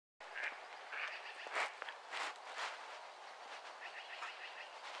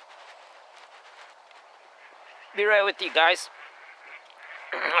Be right with you guys.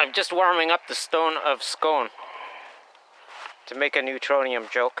 I'm just warming up the stone of scone to make a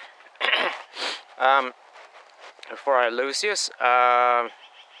neutronium joke. Before I lose you.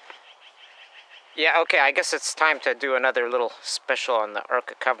 Yeah, okay, I guess it's time to do another little special on the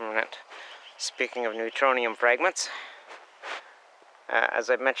ArK Covenant. Speaking of neutronium fragments, as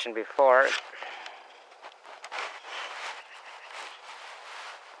I mentioned before,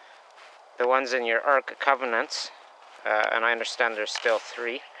 the ones in your ArK Covenants, and I understand there's still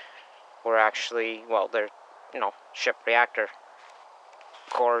 3, were actually, well, they're, ship reactor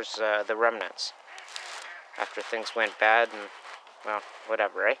cores, the remnants. After things went bad and, well,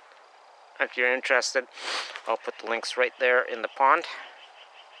 whatever, right? If you're interested, I'll put the links right there in the pond,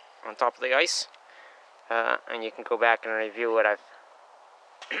 on top of the ice, and you can go back and review what I've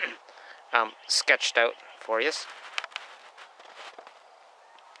sketched out for you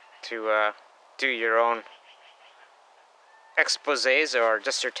to do your own exposés or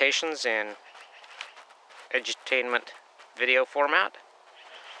dissertations in edutainment video format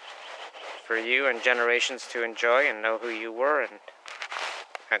for you and generations to enjoy and know who you were, and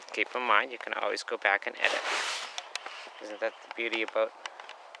keep in mind you can always go back and edit. Isn't that the beauty about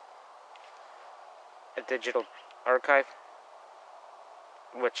a digital archive?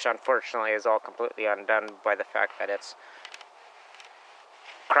 Which unfortunately is all completely undone by the fact that it's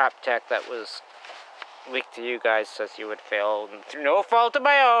crap tech that was leaked to you guys so you would fail through no fault of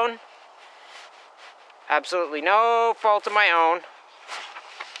my own. Absolutely no fault of my own.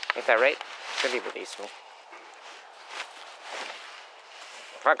 Ain't that right? Cindy released me.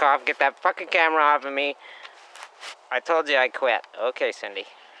 Fuck off, get that fucking camera off of me. I told you I quit. Okay, Cindy.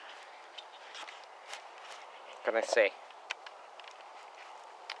 What can I say?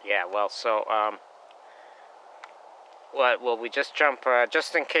 Yeah, well, so, well, we just jump,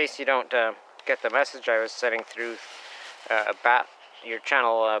 just in case you don't get the message I was sending through your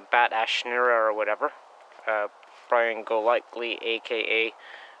channel, RAGNARöK or whatever. Brian Golightly, aka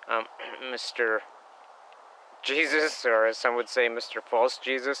Mr. Jesus, or as some would say, Mr. False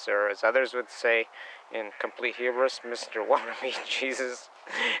Jesus, or as others would say in complete hubris, Mr. Wannabe Jesus.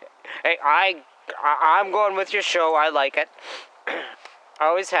 Hey, I'm going with your show. I like it. I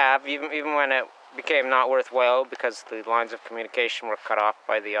always have, even when it became not worthwhile because the lines of communication were cut off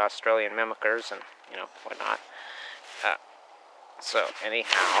by the Australian mimickers and, whatnot. So,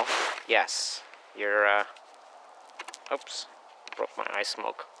 anyhow, yes, you're, oops, broke my eye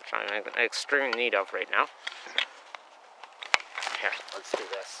smoke, which I'm in extreme need of right now. Here, let's do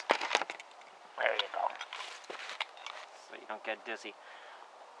this. There you go. So you don't get dizzy.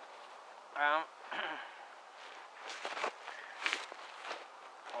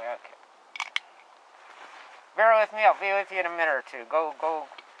 Okay. Bear with me, I'll be with you in a minute or two. Go,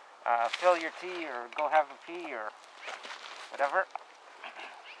 fill your tea or go have a pee or whatever.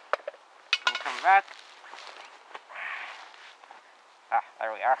 And come back. Ah,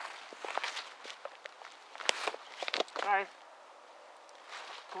 there we are. Alright.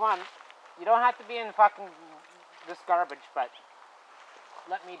 Come on. You don't have to be in fucking this garbage, but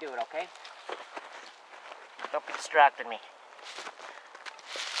let me do it, okay? Don't be distracting me.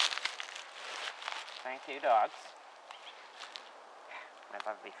 Thank you, dogs. My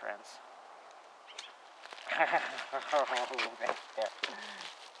lovely friends. There.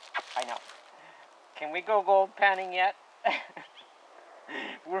 I know. Can we go gold panning yet?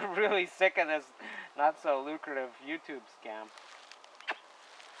 We're really sick of this not so lucrative YouTube scam.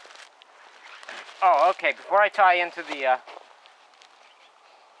 Oh, okay. Before I tie into the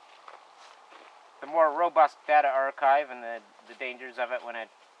more robust data archive and the dangers of it when it,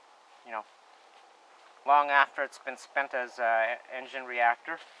 long after it's been spent as engine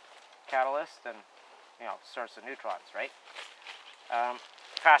reactor, catalyst, and, source of neutrons, right?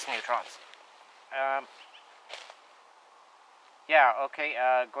 Fast neutrons. Yeah, okay,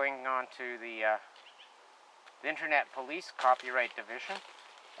 going on to the Internet Police Copyright Division.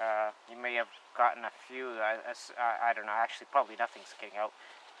 You may have gotten a few, I don't know, actually probably nothing's getting out,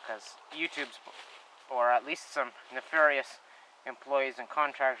 because YouTube's, or at least some nefarious employees and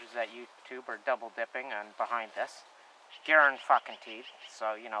contractors at YouTube are double dipping and behind this. Guaranteed.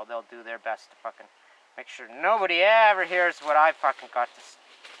 So, they'll do their best to fucking make sure nobody ever hears what I fucking got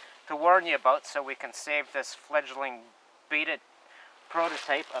to warn you about, so we can save this fledgling beta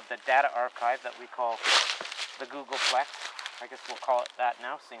prototype of the data archive that we call the Googleplex. I guess we'll call it that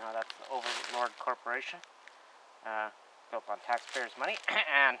now, seeing how that's the overlord corporation, built on taxpayers' money,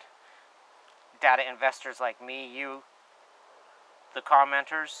 and data investors like me, you, the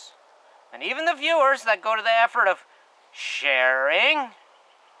commenters, and even the viewers that go to the effort of sharing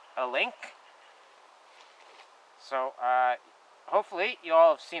a link So, hopefully you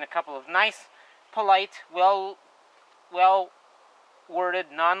all have seen a couple of nice, polite,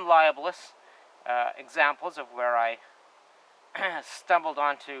 well-worded, non-libelous examples of where I stumbled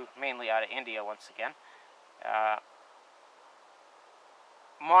onto, mainly out of India once again,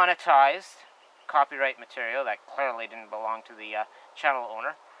 monetized copyright material that clearly didn't belong to the channel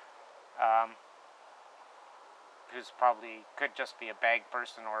owner, who's probably could just be a bag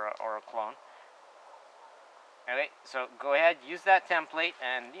person or a clone. Okay, so go ahead, use that template,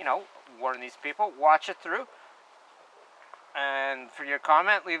 and warn these people. Watch it through, and for your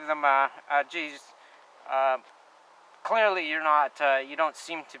comment, leave them. Geez, clearly you're not. You don't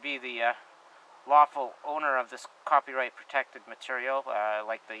seem to be the lawful owner of this copyright protected material,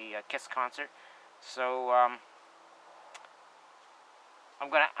 like the Kiss concert. So I'm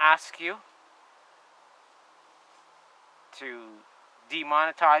going to ask you to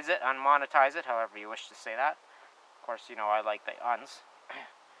demonetize it, unmonetize it, however you wish to say that. Of course, I like the uns.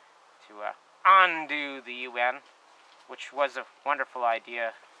 To undo the UN, which was a wonderful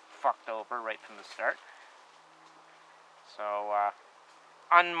idea, fucked over right from the start. So,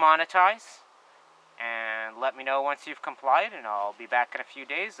 unmonetize, and let me know once you've complied, and I'll be back in a few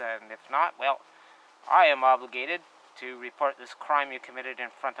days, and if not, well, I am obligated to report this crime you committed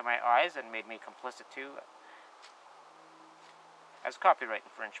in front of my eyes and made me complicit to as copyright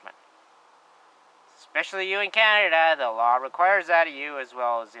infringement. Especially you in Canada, the law requires that of you as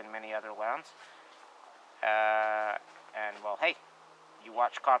well as in many other lands. And, well, hey, you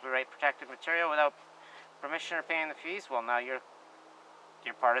watch copyright protected material without permission or paying the fees, well, now you're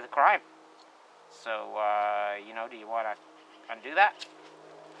part of the crime. So, do you want to undo that?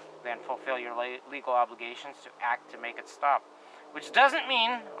 Then fulfill your legal obligations to act to make it stop. Which doesn't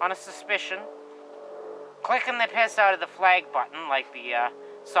mean, on a suspicion, clicking the piss out of the flag button like the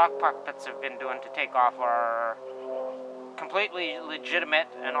sock puppets have been doing to take off our completely legitimate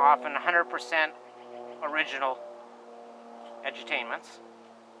and often 100% original edutainments.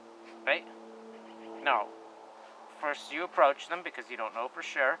 Right? No. First you approach them because you don't know for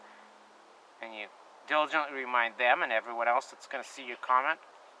sure, and you diligently remind them and everyone else that's going to see your comment,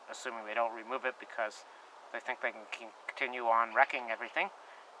 assuming they don't remove it because they think they can continue on wrecking everything.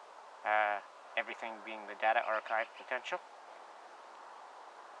 Everything being the data archive potential,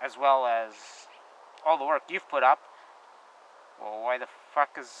 as well as all the work you've put up. Well, why the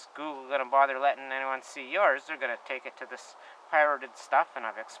fuck is Google going to bother letting anyone see yours? They're going to take it to this pirated stuff, and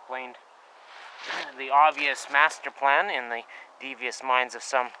I've explained the obvious master plan in the devious minds of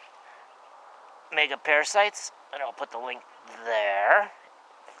some mega parasites, and I'll put the link there.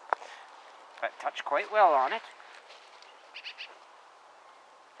 But touch quite well on it.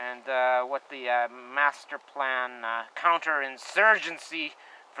 And what the master plan counterinsurgency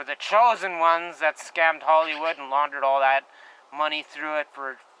for the chosen ones that scammed Hollywood and laundered all that money through it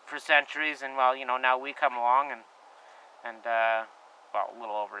for centuries. And, well, now we come along and well, a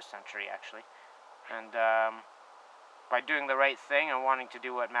little over a century, actually. And by doing the right thing and wanting to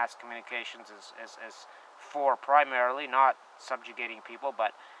do what mass communications is for primarily, not subjugating people,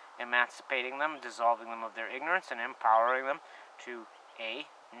 but emancipating them, dissolving them of their ignorance, and empowering them to A,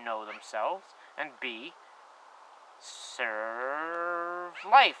 know themselves, and B, serve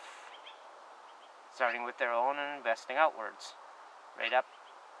life, starting with their own and investing outwards, right up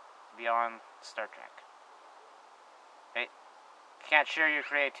beyond Star Trek. Right? If you can't share your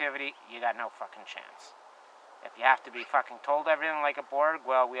creativity, you got no fucking chance. If you have to be fucking told everything like a Borg,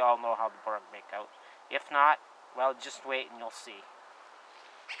 well, we all know how the Borg make out. If not, well, just wait and you'll see.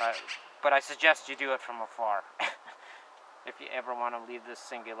 But I suggest you do it from afar. If you ever want to leave this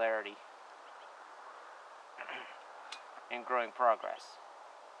singularity in growing progress.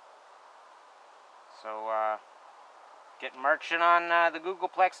 So, get marching on the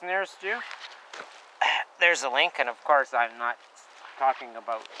Googleplex nearest you. There's a link, and of course I'm not talking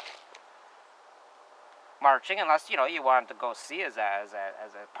about marching unless, you wanted to go see as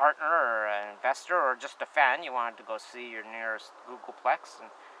a partner or an investor or just a fan. You wanted to go see your nearest Googleplex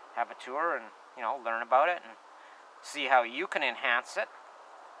and have a tour and, learn about it and see how you can enhance it.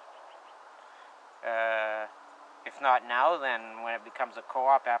 If not now, then when it becomes a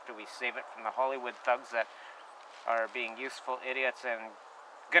co-op after we save it from the Hollywood thugs that are being useful idiots and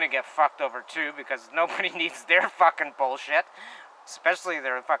gonna get fucked over too, because nobody needs their fucking bullshit, especially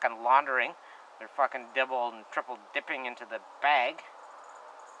their fucking laundering, their fucking double and triple dipping into the bag.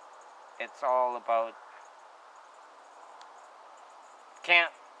 It's all about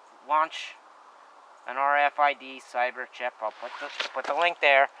can't launch an RFID cyber chip. I'll put the link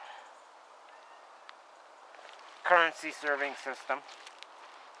there. Currency serving system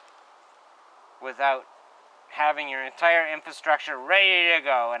without having your entire infrastructure ready to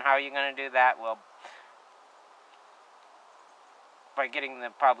go. And how are you going to do that? Well, by getting the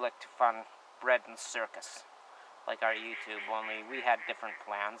public to fund bread and circus, like our YouTube. Only we had different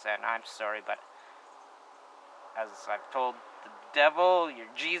plans, and I'm sorry, but as I've told the devil, your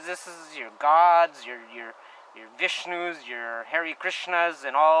Jesuses, your gods, your Vishnus, your Hare Krishnas,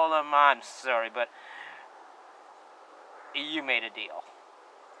 and all of them, I'm sorry, but you made a deal.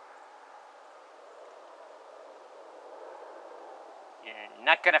 You're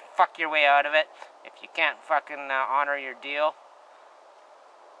not gonna fuck your way out of it if you can't fucking honor your deal.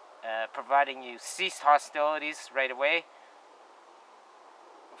 Providing you cease hostilities right away,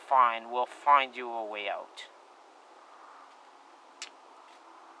 fine, we'll find you a way out.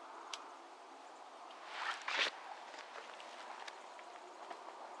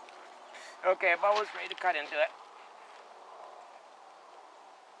 Okay, I'm almost ready to cut into it.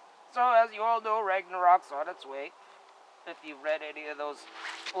 So, as you all know, RAGNAROK's on its way. If you've read any of those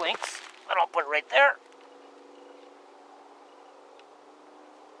links, and I'll put it right there.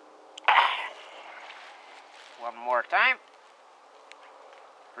 One more time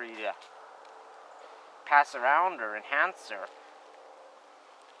for you to pass around or enhance or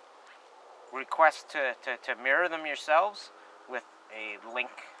request to mirror them yourselves with a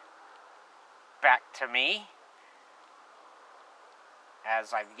link back to me,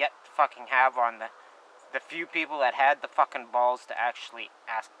 as I've yet to fucking have on the few people that had the fucking balls to actually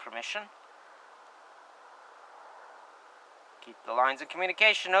ask permission. Keep the lines of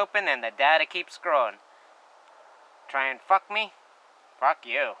communication open and the data keeps growing. Try and fuck me? Fuck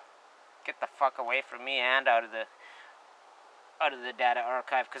you. Get the fuck away from me and out of the data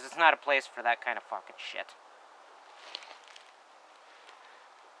archive, because it's not a place for that kind of fucking shit.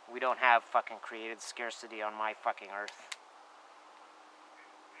 We don't have fucking created scarcity on my fucking earth.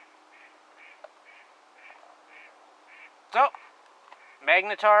 So,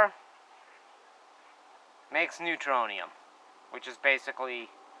 Magnetar makes Neutronium, which is basically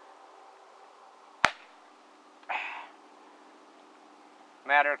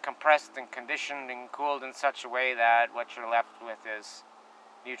matter compressed and conditioned and cooled in such a way that what you're left with is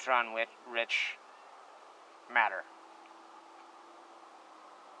neutron-rich matter.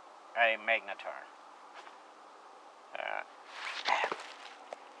 A magnetar.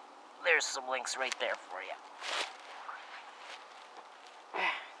 There's some links right there for you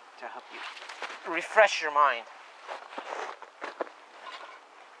to help you refresh your mind.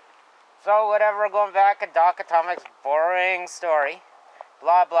 So whatever, going back at Doc Atomic's boring story.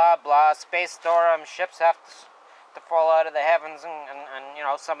 Blah, blah, blah, space storm, ships have to fall out of the heavens and you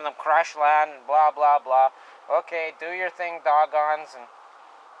know, some of them crash land and blah, blah, blah. Okay, do your thing, doggons, and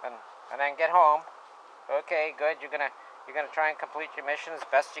then get home. Okay, good, you're gonna try and complete your mission as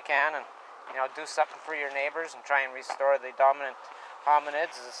best you can and, you know, do something for your neighbors and try and restore the dominant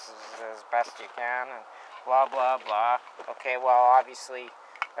hominids as best you can and blah, blah, blah. Okay, well, obviously,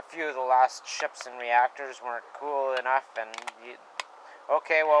 a few of the last ships and reactors weren't cool enough and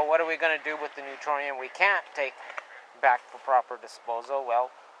okay, well, what are we going to do with the neutronium we can't take back for proper disposal?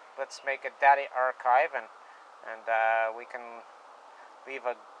 Well, let's make a data archive and we can leave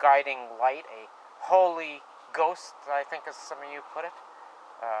a guiding light, a holy ghost, I think as some of you put it.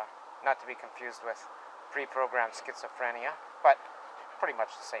 Not to be confused with pre-programmed schizophrenia, but pretty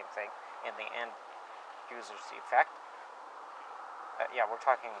much the same thing in the end user's effect. Yeah, we're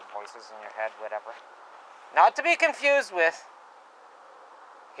talking voices in your head, whatever. Not to be confused with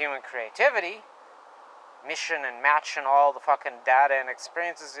human creativity, mission and matching all the fucking data and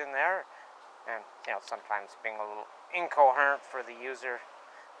experiences in there, and, you know, sometimes being a little incoherent for the user,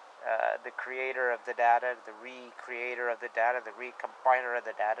 the creator of the data, the recreator of the data, the recombiner of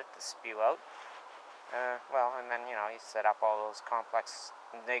the data to spew out. Well, and then, you know, you set up all those complex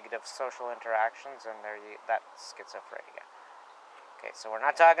negative social interactions, and that's schizophrenia. Okay, so we're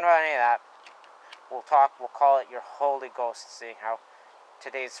not talking about any of that. We'll call it your Holy Ghost, seeing how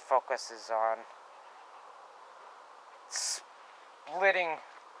today's focus is on splitting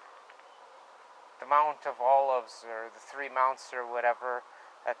the Mount of Olives, or the Three Mounts, or whatever,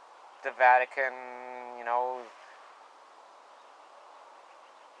 at the Vatican, you know,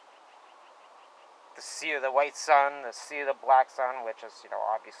 the Sea of the White Sun, the Sea of the Black Sun, which is, you know,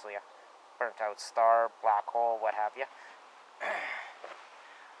 obviously a burnt-out star, black hole, what have you.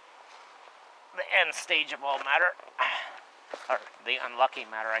 The end stage of all matter. Or the unlucky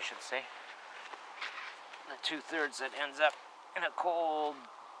matter, I should say. The 2/3 that ends up in a cold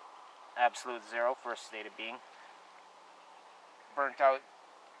absolute zero, first state of being. Burnt out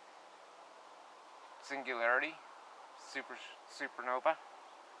singularity, supernova.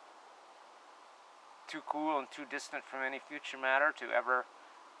 too cool and too distant from any future matter to ever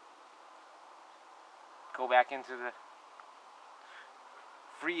go back into the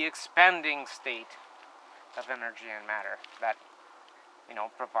free expanding state of energy and matter that, you know,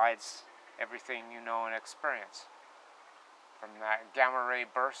 provides everything you know and experience. From that gamma ray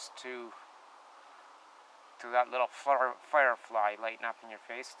burst to that little firefly lighting up in your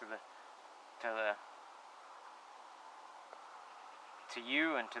face, to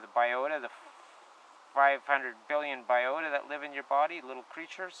you and to the biota, the 500 billion biota that live in your body, little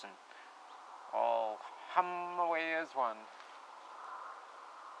creatures, and all hum away as one.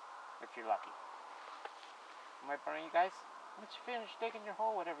 If you're lucky. Am I burning you guys? Once you finish digging your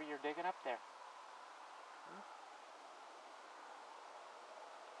hole, whatever you're digging up there.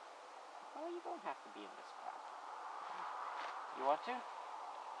 Well, you don't have to be in this crap. You want to?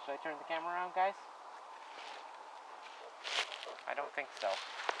 Should I turn the camera around, guys? I don't think so.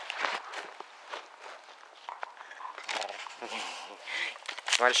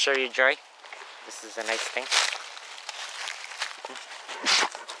 Want to show you joy? This is a nice thing.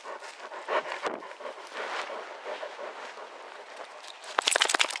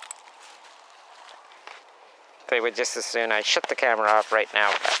 They would just as soon I shut the camera off right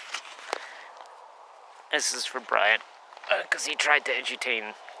now. But this is for Brian, because he tried to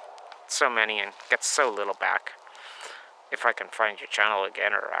edutain so many and gets so little back. If I can find your channel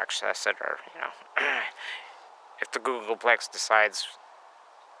again or access it, or, you know, if the Googleplex decides,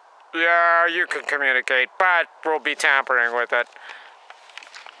 yeah, you can communicate, but we'll be tampering with it.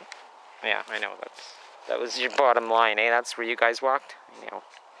 Yeah, I know, that was your bottom line, eh? That's where you guys walked, you know.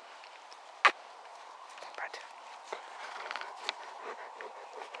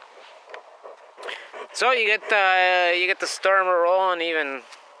 So you get the storm rolling. Even,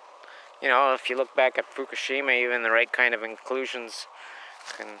 you know, if you look back at Fukushima, even the right kind of inclusions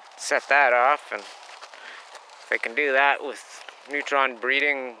can set that off. And if they can do that with neutron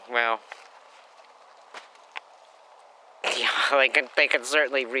breeding, well, yeah, they can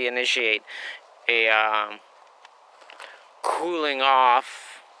certainly reinitiate a cooling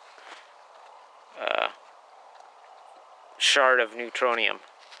off shard of neutronium.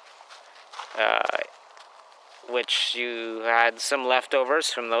 Which you had some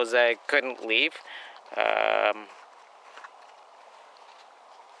leftovers from those that couldn't leave.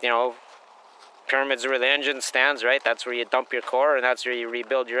 You know, pyramids are where the engine stands, right? That's where you dump your core, and that's where you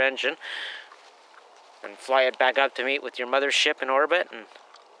rebuild your engine and fly it back up to meet with your mothership in orbit. And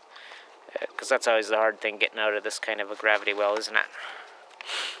because that's always the hard thing, getting out of this kind of a gravity well, isn't it?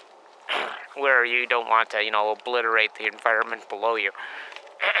 Where you don't want to, you know, obliterate the environment below you.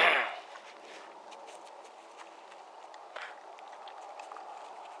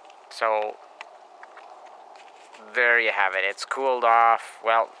 So, there you have it. It's cooled off.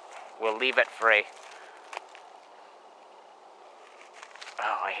 Well, we'll leave it for a...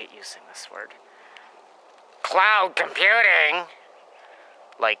 Oh, I hate using this word. Cloud computing!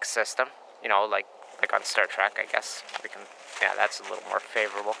 Like system. You know, like on Star Trek, I guess. We can... Yeah, that's a little more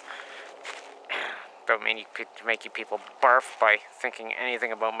favorable. Don't mean to make you people barf by thinking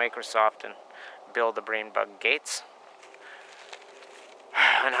anything about Microsoft and Bill the Brain Bug Gates.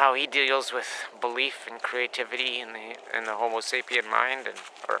 And how he deals with belief and creativity in the Homo sapien mind,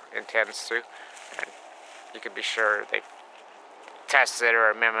 or intends to. And you can be sure they've tested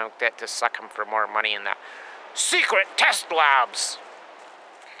or mimicked it to suck him for more money in the secret test labs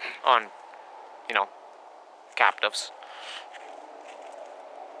on, you know, captives.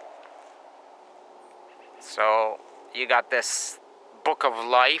 So you got this book of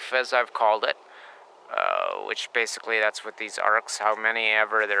life, as I've called it. Which basically that's what these ArKs, how many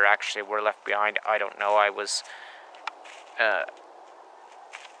ever there actually were left behind, I don't know. I was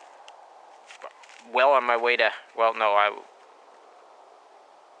well on my way to, well, no,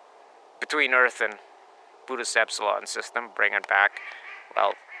 between Earth and Buddhist Epsilon system, bringing back,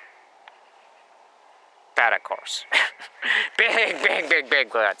 well, that of course.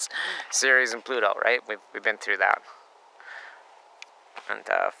 big that's Ceres and Pluto, right? We've been through that. And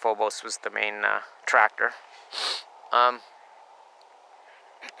Phobos was the main tractor.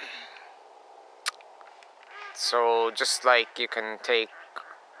 So just like you can take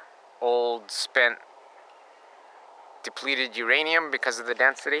old, spent, depleted uranium because of the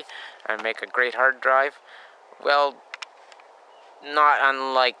density and make a great hard drive, well, not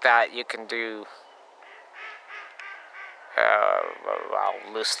unlike that, you can do,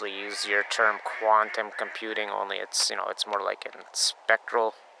 I'll loosely use your term quantum computing, only it's, you know, it's more like in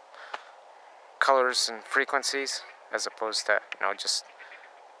spectral colors and frequencies, as opposed to, you know, just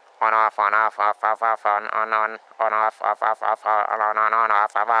on off, on off, off, off, off, on off, off, off, off, on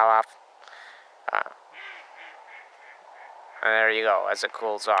off, And there you go, as it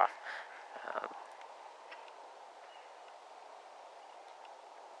cools off.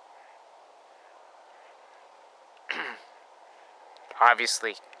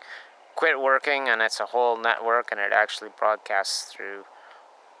 Obviously quit working, and it's a whole network, and it actually broadcasts through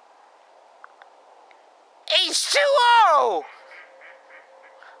H2O!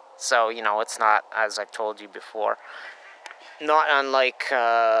 So, you know, it's not, as I've told you before, not unlike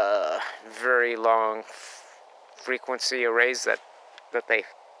very long frequency arrays that they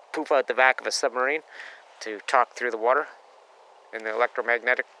poof out the back of a submarine to talk through the water in the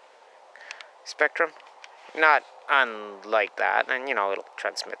electromagnetic spectrum. Not unlike that, and you know, it'll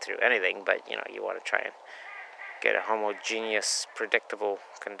transmit through anything, but you know, you want to try and get a homogeneous, predictable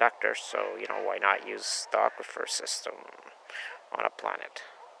conductor, so you know, why not use the aquifer system on a planet?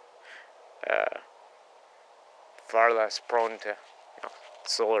 Far less prone to, you know,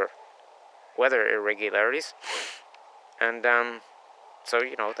 solar weather irregularities. And so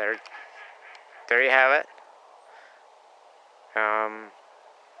you know, there you have it.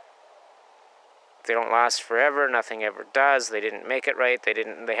 They don't last forever. Nothing ever does. They didn't make it right.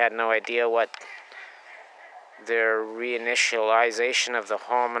 They had no idea what their reinitialization of the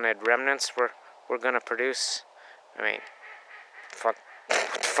hominid remnants were going to produce. I mean, fuck.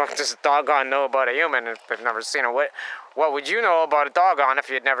 What the fuck does a doggone know about a human if they've never seen him? What would you know about a doggone if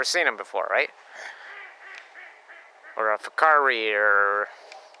you'd never seen him before, right? Or a Fakari, or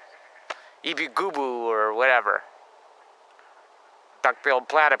Ibigubu, or whatever. Duck-billed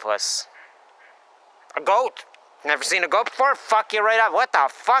platypus. A goat? Never seen a goat before? Fuck you right up. What the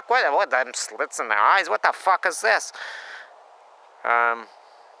fuck? What them slits in their eyes? What the fuck is this? You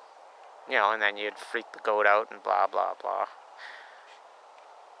know, and then you'd freak the goat out and blah, blah, blah.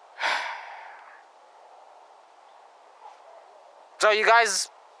 So you guys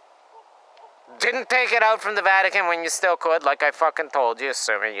didn't take it out from the Vatican when you still could, like I fucking told you,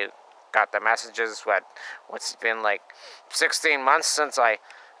 assuming you got the messages. What's it been, like 16 months since I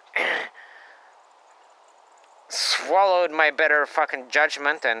swallowed my better fucking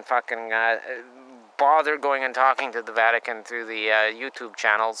judgment and fucking bothered going and talking to the Vatican through the YouTube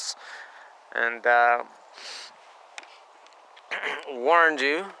channels, and warned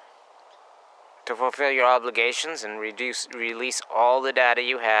you to fulfill your obligations and release all the data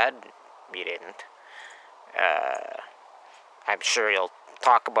you had. You didn't. I'm sure you'll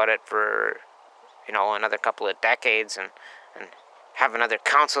talk about it for, you know, another couple of decades, and have another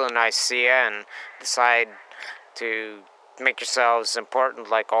council in Nicaea and decide to make yourselves important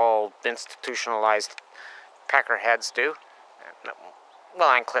like all institutionalized peckerheads do.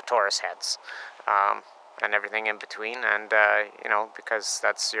 Well, and clitoris heads, and everything in between, and you know, because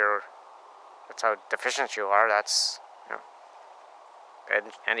that's how deficient you are. That's, you know,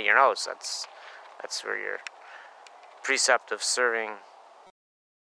 end of your nose. That's where your precept of serving